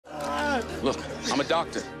Look, I'm a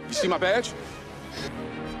doctor. You see my badge?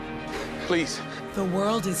 Please. The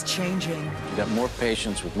world is changing. We got more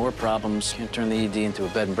patients with more problems. Can't turn the ED into a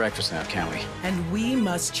bed and breakfast now, can we? And we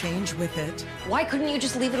must change with it. Why couldn't you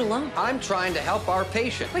just leave it alone? I'm trying to help our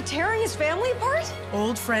patient. By tearing his family apart?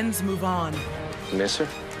 Old friends move on. Miss her?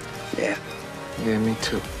 Yeah. Yeah, me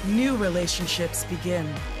too. New relationships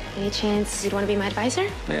begin. Any chance you'd want to be my advisor?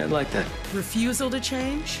 Yeah, I'd like that. Refusal to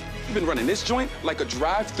change You've been running this joint like a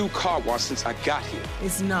drive-through car wash since I got here.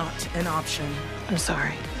 is not an option. I'm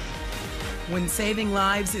sorry. When saving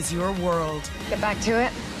lives is your world. Get back to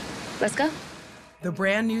it. Let's go. The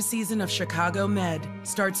brand new season of Chicago Med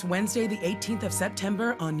starts Wednesday, the 18th of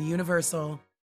September on Universal.